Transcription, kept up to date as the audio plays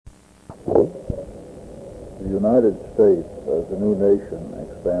The United States, as a new nation,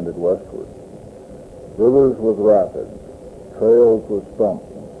 expanded westward. Rivers with rapids, trails with stumps,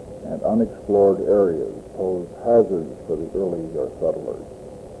 and unexplored areas posed hazards for the earlier settlers.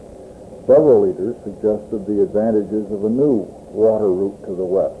 Several leaders suggested the advantages of a new water route to the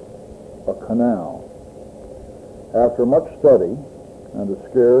west, a canal. After much study and a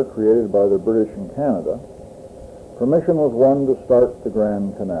scare created by the British in Canada, permission was won to start the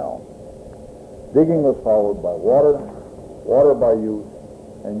Grand Canal. Digging was followed by water, water by use,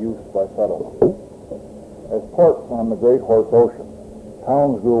 and use by settlement. As ports on the Great Horse Ocean,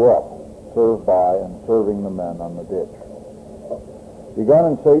 towns grew up, served by and serving the men on the ditch.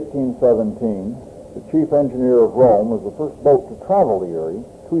 Begun in 1817, the chief engineer of Rome was the first boat to travel the Erie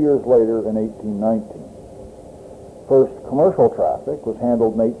 2 years later in 1819. First commercial traffic was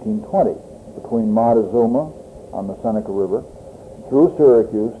handled in 1820 between Montezuma on the Seneca River through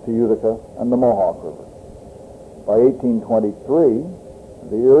Syracuse to Utica and the Mohawk River. By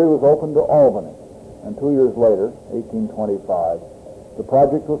 1823, the Erie was opened to Albany, and 2 years later, 1825, the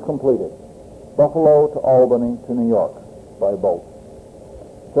project was completed, Buffalo to Albany to New York, by boat.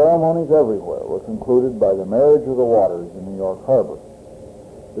 Ceremonies everywhere were concluded by the marriage of the waters in New York Harbor,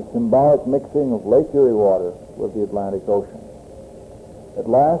 the symbolic mixing of Lake Erie water with the Atlantic Ocean. At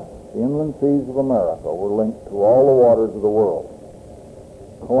last, the inland seas of America were linked to all the waters of the world.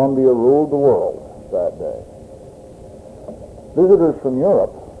 Columbia ruled the world that day. Visitors from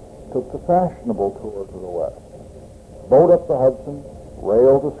Europe took the fashionable tour to the west. Boat up the Hudson,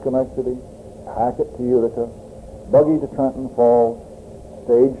 rail to Schenectady, packet to Utica, buggy to Trenton Falls,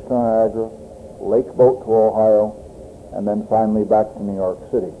 stage to Niagara, lake boat to Ohio, and then finally back to New York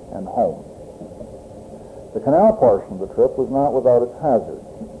City and home. The canal portion of the trip was not without its hazards.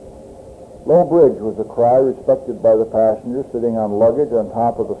 Low bridge was a cry respected by the passengers sitting on luggage on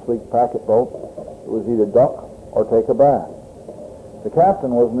top of the sleek packet boat. It was either duck or take a bath. The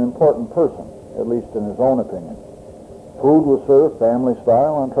captain was an important person, at least in his own opinion. Food was served family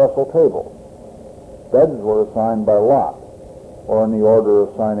style on trestle tables. Beds were assigned by lot, or in the order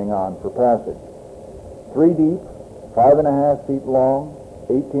of signing on for passage. 3 deep, 5.5 feet long,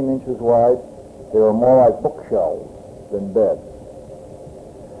 18 inches wide, they were more like bookshelves than beds.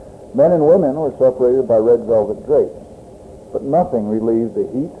 Men and women were separated by red velvet drapes, but nothing relieved the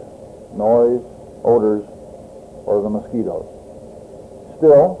heat, noise, odors, or the mosquitoes.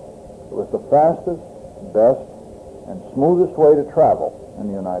 Still, it was the fastest, best, and smoothest way to travel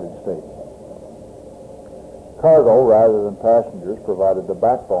in the United States. Cargo, rather than passengers, provided the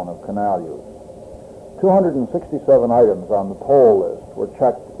backbone of canal use. 267 items on the toll list were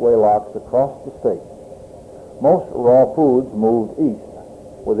checked waylocks across the state. Most raw foods moved east,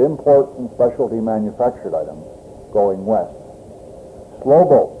 with imports and specialty manufactured items going west. Slow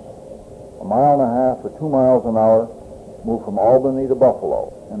boats, 1.5 miles or 2 miles an hour, moved from Albany to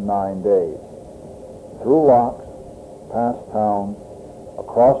Buffalo in 9 days. Through locks, past towns,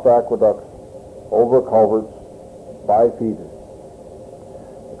 across aqueducts, over culverts, by feeders.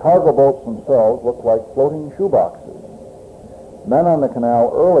 The cargo boats themselves looked like floating shoeboxes. Men on the canal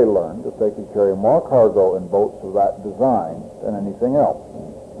early learned that they could carry more cargo in boats of that design than anything else.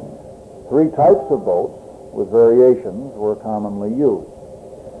 3 types of boats, with variations, were commonly used.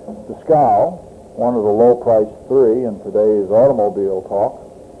 The scow, one of the low-priced 3 in today's automobile talk,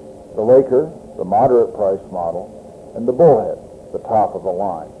 the Laker, the moderate-priced model, and the Bullhead, the top of the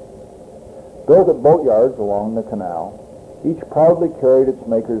line. Built at boatyards along the canal, each proudly carried its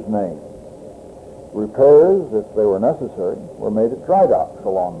maker's name. Repairs, if they were necessary, were made at dry docks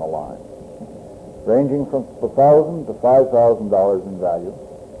along the line. Ranging from $1,000 to $5,000 in value,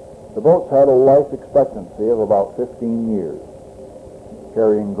 the boats had a life expectancy of about 15 years.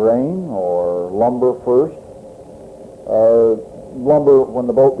 Carrying grain or lumber first. Lumber, when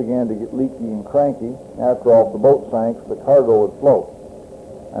the boat began to get leaky and cranky, after all, if the boat sank, the cargo would float.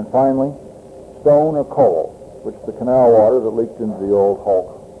 And finally, stone or coal, which the canal water that leaked into the old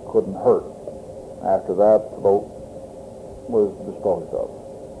hulk couldn't hurt. After that, the boat was disposed of.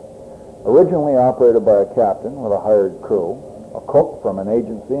 Originally operated by a captain with a hired crew, a cook from an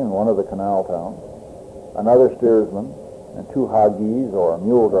agency in one of the canal towns, another steersman, and 2 hagis or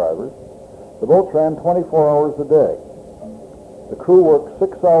mule drivers, the boats ran 24 hours a day. The crew worked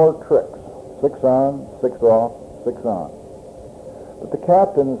 6-hour tricks, 6 on, 6 off, 6 on. But the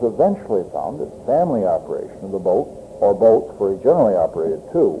captains eventually found that family operation of the boat, or boats where he generally operated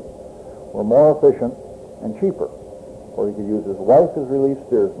 2, were more efficient and cheaper, for he could use his wife as relief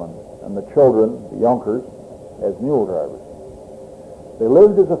steersman and the children, the younkers, as mule drivers. They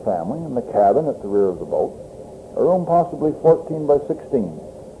lived as a family in the cabin at the rear of the boat, a room possibly 14 by 16.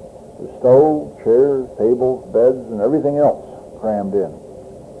 The stove, chairs, tables, beds, and everything else crammed in.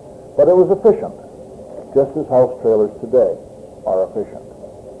 But it was efficient, just as house trailers today are efficient.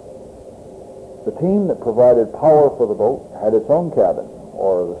 The team that provided power for the boat had its own cabin,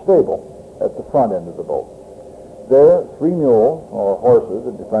 or the stable, at the front end of the boat. There, 3 mules, or horses,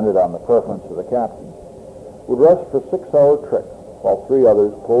 it depended on the preference of the captain, would rest for 6-hour tricks, while 3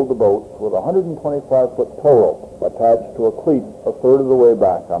 others pulled the boat with a 125-foot tow rope attached to a cleat a third of the way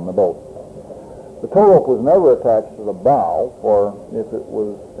back on the boat. The tow rope was never attached to the bow, for if it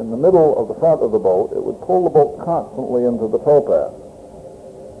was in the middle of the front of the boat, it would pull the boat constantly into the tow path.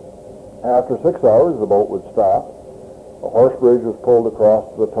 After 6 hours, the boat would stop, a horse bridge was pulled across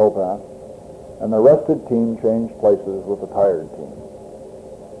to the tow path, and the rested team changed places with the tired team.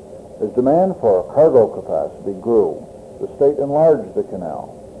 As demand for cargo capacity grew, the state enlarged the canal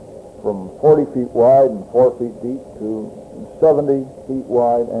from 40 feet wide and 4 feet deep to 70 feet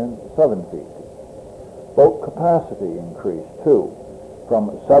wide and 7 feet deep. Boat capacity increased, too, from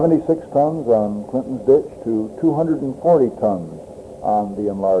 76 tons on Clinton's Ditch to 240 tons on the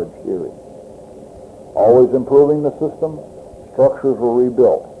enlarged Erie. Always improving the system, structures were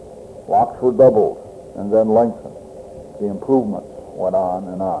rebuilt, locks were doubled and then lengthened. The improvements went on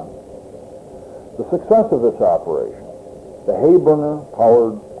and on. The success of this operation, the hay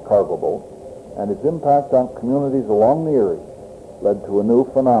burner-powered cargo boat, and its impact on communities along the Erie led to a new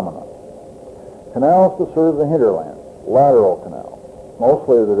phenomenon. Canals to serve the hinterland, lateral canals,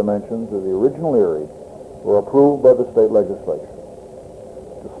 mostly of the dimensions of the original Erie, were approved by the state legislature.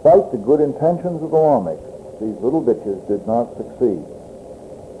 Despite the good intentions of the lawmakers, these little ditches did not succeed.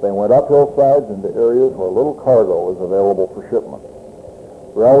 They went up hillsides into areas where little cargo was available for shipment.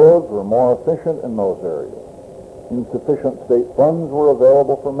 Railroads were more efficient in those areas. Insufficient state funds were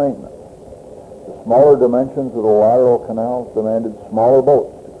available for maintenance. The smaller dimensions of the lateral canals demanded smaller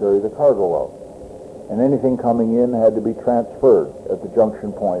boats to carry the cargo out, and anything coming in had to be transferred at the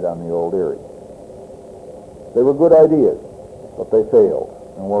junction point on the old Erie. They were good ideas, but they failed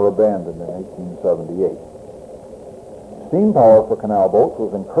and were abandoned in 1878. Steam power for canal boats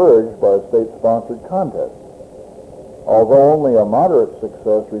was encouraged by a state-sponsored contest. Although only a moderate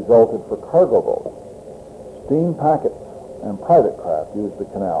success resulted for cargo boats, steam packets and private craft used the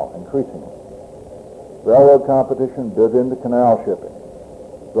canal increasingly. Railroad competition bid into canal shipping,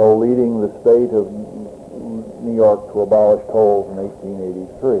 though leading the state of New York to abolish tolls in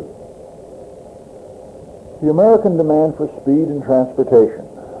 1883. The American demand for speed and transportation,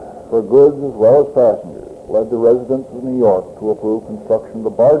 for goods as well as passengers, led the residents of New York to approve construction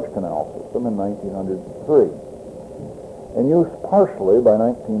of the Barge Canal system in 1903. In use partially by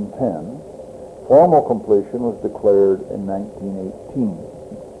 1910, formal completion was declared in 1918.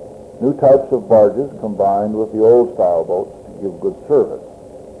 New types of barges combined with the old-style boats to give good service.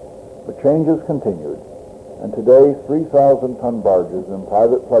 But changes continued, and today 3,000-ton barges and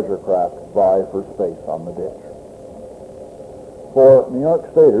private pleasure craft vie for space on the ditch. For New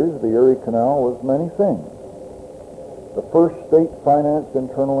York staters, the Erie Canal was many things. The first state-financed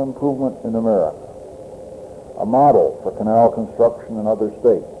internal improvement in America, a model for canal construction in other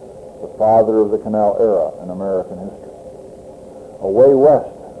states, the father of the canal era in American history, a way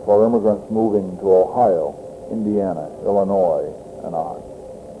west for immigrants moving to Ohio, Indiana, Illinois, and on.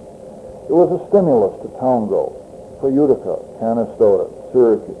 It was a stimulus to town growth for Utica, Canastota,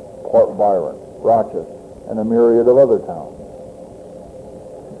 Syracuse, Port Byron, Rochester, and a myriad of other towns.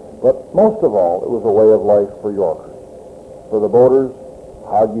 But most of all, it was a way of life for Yorkers, for the boaters,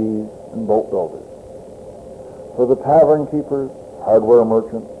 hoggies, and boat builders, for the tavern keepers, hardware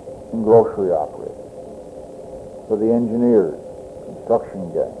merchants, and grocery operators, for the engineers,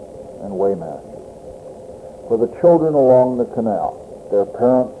 construction gangs, and waymasters, for the children along the canal, their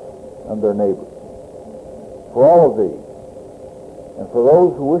parents, and their neighbors. For all of these, and for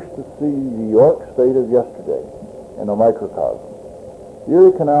those who wish to see the York state of yesterday in a microcosm, the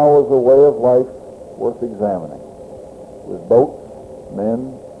Erie Canal was a way of life worth examining, with boats,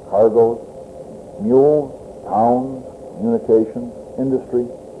 men, cargoes, mules, towns, communications, industry,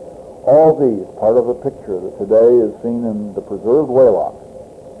 all these part of a picture that today is seen in the preserved Waylock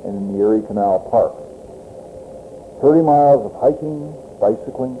and in the Erie Canal Park. 30 miles of hiking,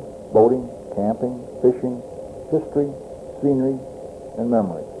 bicycling, boating, camping, fishing, history, scenery, and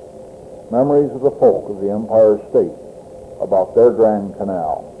memories. Memories of the folk of the Empire State about their Grand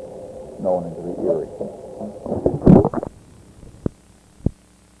Canal, known as the Erie.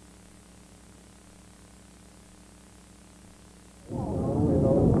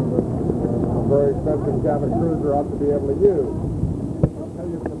 A very expensive cabin cruiser ought to be able to use. I'll tell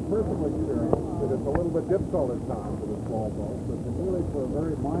you from personal experience that it's a little bit difficult at times with a small boat, but really for a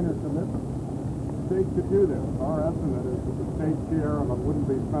very minor commitment, the state could do this. Our estimate is that the state share, and it wouldn't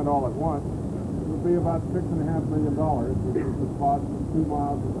be spent all at once, would be about $6.5 million, which is the cost of 2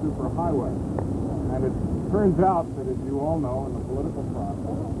 miles of superhighway. And it turns out that, as you all know, in the political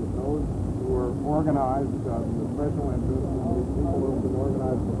process, that those who are organized, the special interests, and the people who have been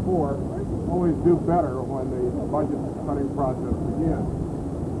organized before, always do better when the budget cutting process begins.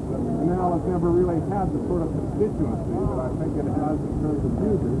 The canal has never really had the sort of constituency that I think it has in terms of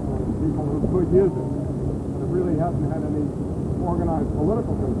users, and people who could use it. But it really hasn't had any organized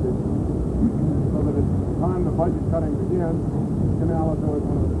political constituency, so that at the time the budget cutting begins, the canal is always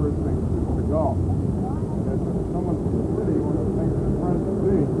one of the first things to go. And as someone from the city, one of the things I'm trying to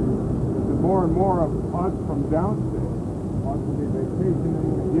see is that more and more of us from downstate want to be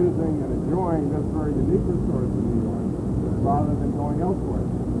vacationing and using and enjoying this very unique resource in New York rather than going elsewhere.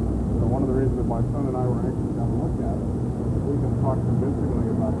 So one of the reasons that my son and I were anxious to have a look at it is we can talk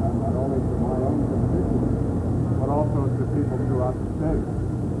convincingly about that, not only to my own constituents, but also to people throughout the state.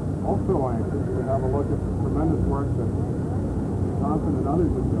 Also anxious to have a look at the tremendous work that Johnson and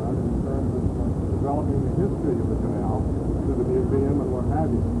others have done in terms of developing the history of the canal to the museum and what have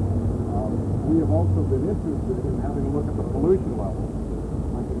you. We have also been interested in having a look at the pollution level.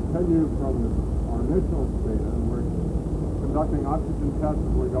 I can tell you from our initial data, we're conducting oxygen tests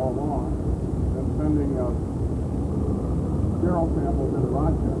as we go along and sending sterile samples into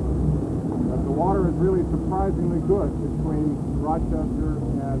Rochester. But the water is really surprisingly good between Rochester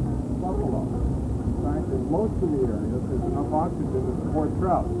and Buffalo. In fact, in most of the areas, there's enough oxygen to support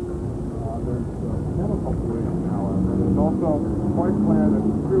trout. There's chemical pollution, however. There's also quite clear that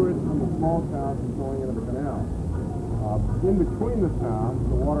sewage from the small towns is going into the canal. In between the towns,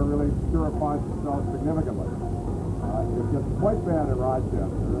 the water really purifies itself significantly. It gets quite bad in Rochester,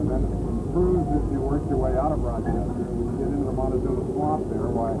 and then it improves as you work your way out of Rochester. When you get into the Montezuma Swamp there,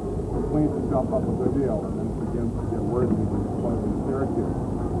 why it cleans itself up a good deal, and then it begins to get worse as you get closer to Syracuse.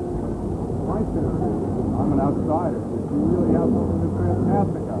 My sense is, I'm an outsider, that you really have something that's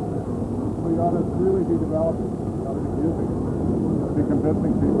fantastic out there. We ought to really be developing it. We ought to be using it. We ought to be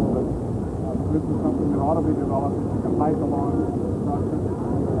convincing people that this is something that ought to be developed, that you can hike along,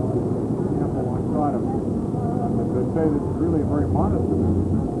 camp alongside of it. As they say, this is really a very modest amount.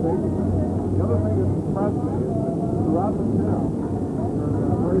 The other thing that impressed me is that throughout the town, there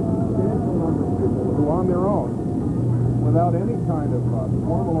are a very substantial number of people who, on their own, without any kind of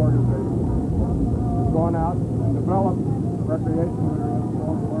formal organization, have gone out and developed recreational areas,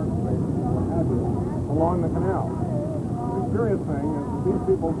 small park spaces, what have you, along the canal. The curious thing is that these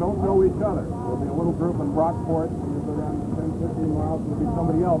people don't know each other. There'll be a little group in Brockport, and you go down 10, 15 miles, and there'll be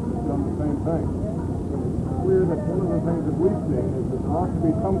somebody else that's done the same thing. It's clear that one of the things that we've seen is that there ought to be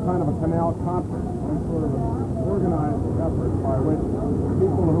some kind of a canal conference, some sort of an organized effort by which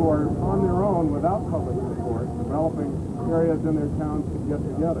people who are on their own without public support, developing areas in their towns can get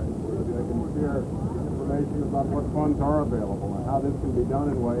together. They can share information about what funds are available and how this can be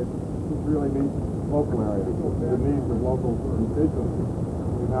done in ways that really meet local areas, the needs of local constituencies.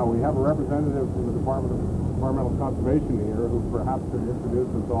 Now, we have a representative from the Department of Environmental Conservation here who perhaps could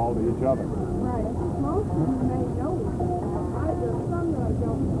introduce us all to each other. Right. Most of you may know each other. There's some that I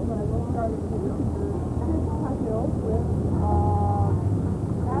don't know, but I will start with this. This canoe with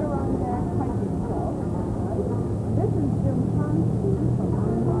Adirondacks hiking club. This is Jim Constantine from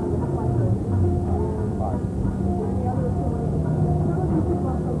Unidentified. Any other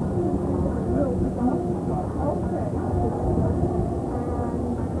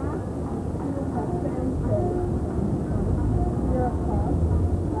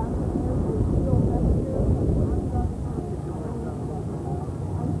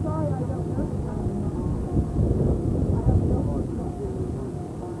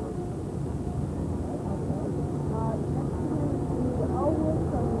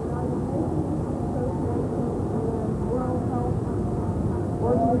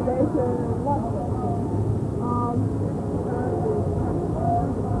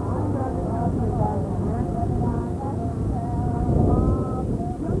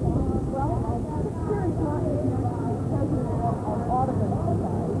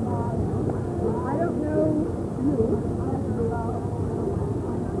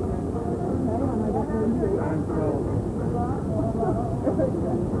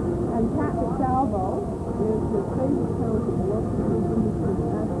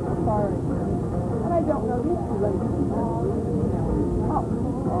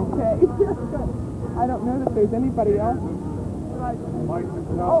I don't know that there's anybody else.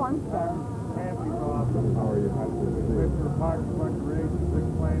 Oh, I'm sorry. How are you? Mr. Parks, Recreation,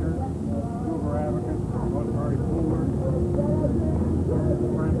 explainers, Power advocates, both party Fuller,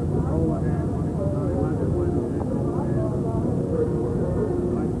 Francis Holohan, running for county legislator,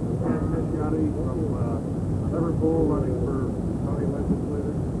 like Ken Rimany from Liverpool, running for county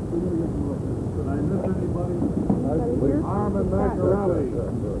legislator. Did I miss anybody? Armin Macarelli,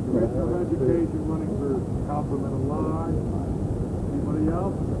 Commissioner of Education, running for councilman at large. Anybody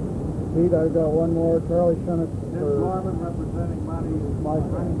else? Pete, I've got one more. Charlie Sennett Nick for Gorman representing Monty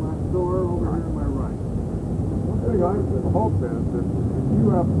Mansour over here to my right. One thing I hope is that if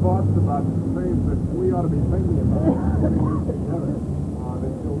you have thoughts about things that we ought to be thinking about putting these together,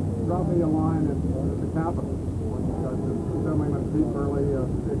 that you'll drop me a line at the Capitol, Assemblyman Peter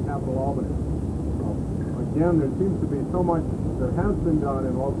Berle, State Capitol Albany. Again, there seems to be so much that has been done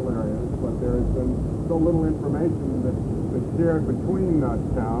in local areas, but there has been so little information that's been shared between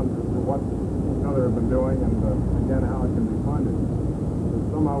towns as to what each other have been doing and, again, how it can be funded.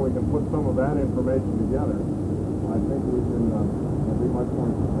 If somehow we can put some of that information together, I think we can be much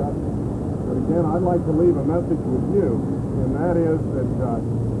more successful. But again, I'd like to leave a message with you, and that is that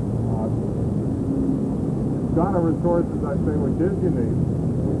Ghana Resources, I say, which is unique,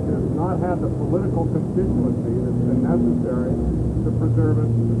 which has not had the political constituency that's been necessary to preserve it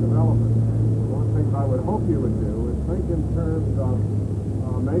and develop it. One of the things I would hope you would do is think in terms of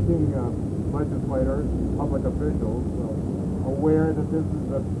making legislators, public officials, aware that this is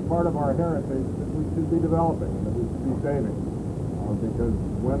a part of our heritage that we should be developing, that we should be saving. Because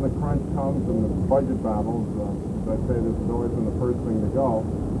when the crunch comes and the budget babbles, as I say, this has always been the first thing to go,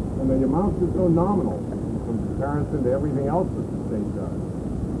 and the amounts are so nominal in comparison to everything else that the state does,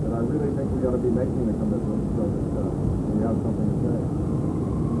 that I really think we ought to be making the commitment so that we have something to say.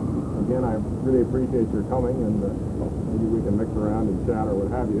 Again, I really appreciate your coming, and maybe we can mix around and chat or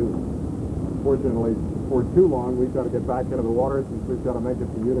what have you. Unfortunately, for too long, we've got to get back into the water since we've got to make it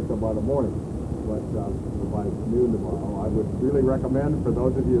to Utica by the morning. But by noon tomorrow, I would really recommend for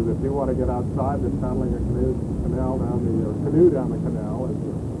those of you that do want to get outside, that paddling a canoe down the canal is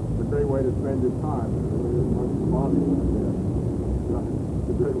a great way to spend your time. It really is much fun.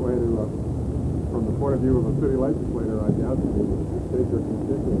 It's a great way to, from the point of view of a city legislator, I guess, to take your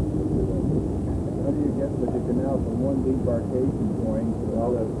constituents. how do you get to the canal from one debarkation point to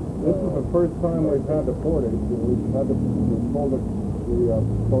all that? This is the first time we've had to port it. We've had to pull the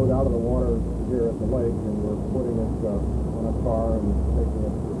boat out of the water here at the lake, and we're putting it on a car and taking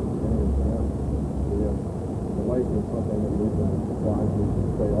it to the beginning of the canal. The lake is something that we've been obliged to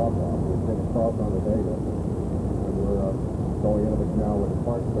stay off of. We've been across on the data, and we're going into the canal where the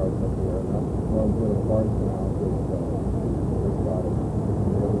park starts up here, and that runs into the Barge Canal to this side of it.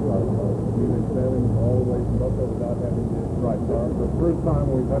 We've been sailing all the way from up there without having to... Right. The first time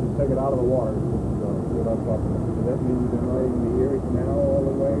we've had to take it out of the water to get us up. Does that mean you've been riding the Erie Canal all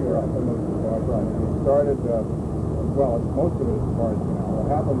the way, or some of the Barge? Right. We started, most of it is the Barge Canal. What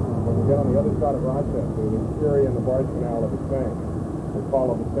happens is when you get on the other side of Rochester, the Erie and the Barge Canal are the same. They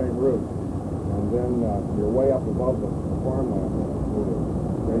follow the same route. And then you're way up above the farmland through the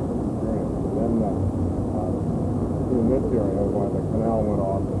Basin Experience. And then in this area, when the canal went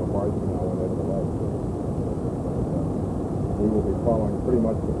off and the Barge Canal went into the lake, we will be following pretty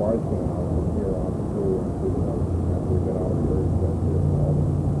much the Barge Canal from here on through to after we get out of the Erie Canal.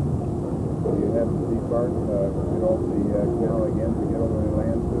 So you have to debark, get off the canal again to get over the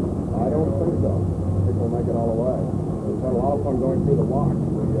land system? I don't think so. I think we'll make it all the way. We've had a lot of fun going through the locks.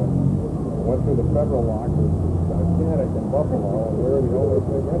 We went through the federal lock with Syracuse and Buffalo, and we're the only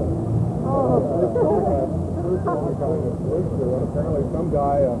thing in it. First lock I was listening to, and apparently some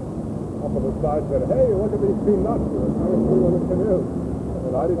guy up on the side said, "Hey, look at these two nuts. They're coming through in a canoe."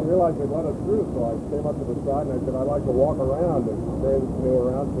 And I didn't realize they'd let us through, so I came up to the side and I said, "I'd like to walk around and carry the canoe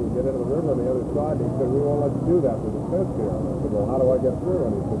around so we get into the river on the other side." And he said, "We won't let you do that. There's a fence here." And I said, "Well, how do I get through?"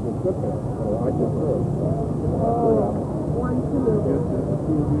 And he said, "Just sit there. And I get through." So One, two.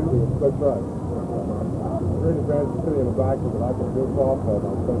 that's right. Great advantage of sitting in the back is that I can do softball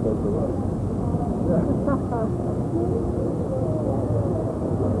on Sunday for lunch. You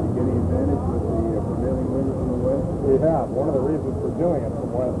get any advantage with the prevailing wind from the west? We have. One of the reasons for doing it from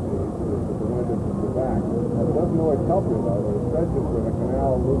west is that the wind is from the back. And it doesn't always help you, though. There are stretches where the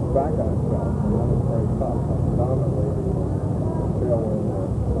canal loops back on itself, and that is very tough. Predominantly, the tailwind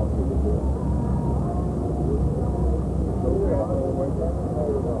helps you to do it.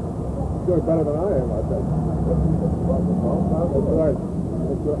 Doing better than I am, I think. That's right.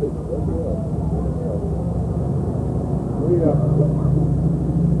 That's right. I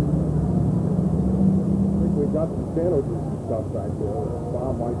think we've got some sandwiches. stuff back there.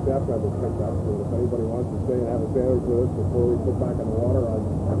 Bob, Mike, Jeff have it picked up, so if anybody wants to stay and have a sandwich with us before we put back in the water,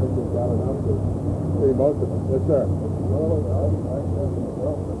 I think we've got enough to see most of them. Yes, sir.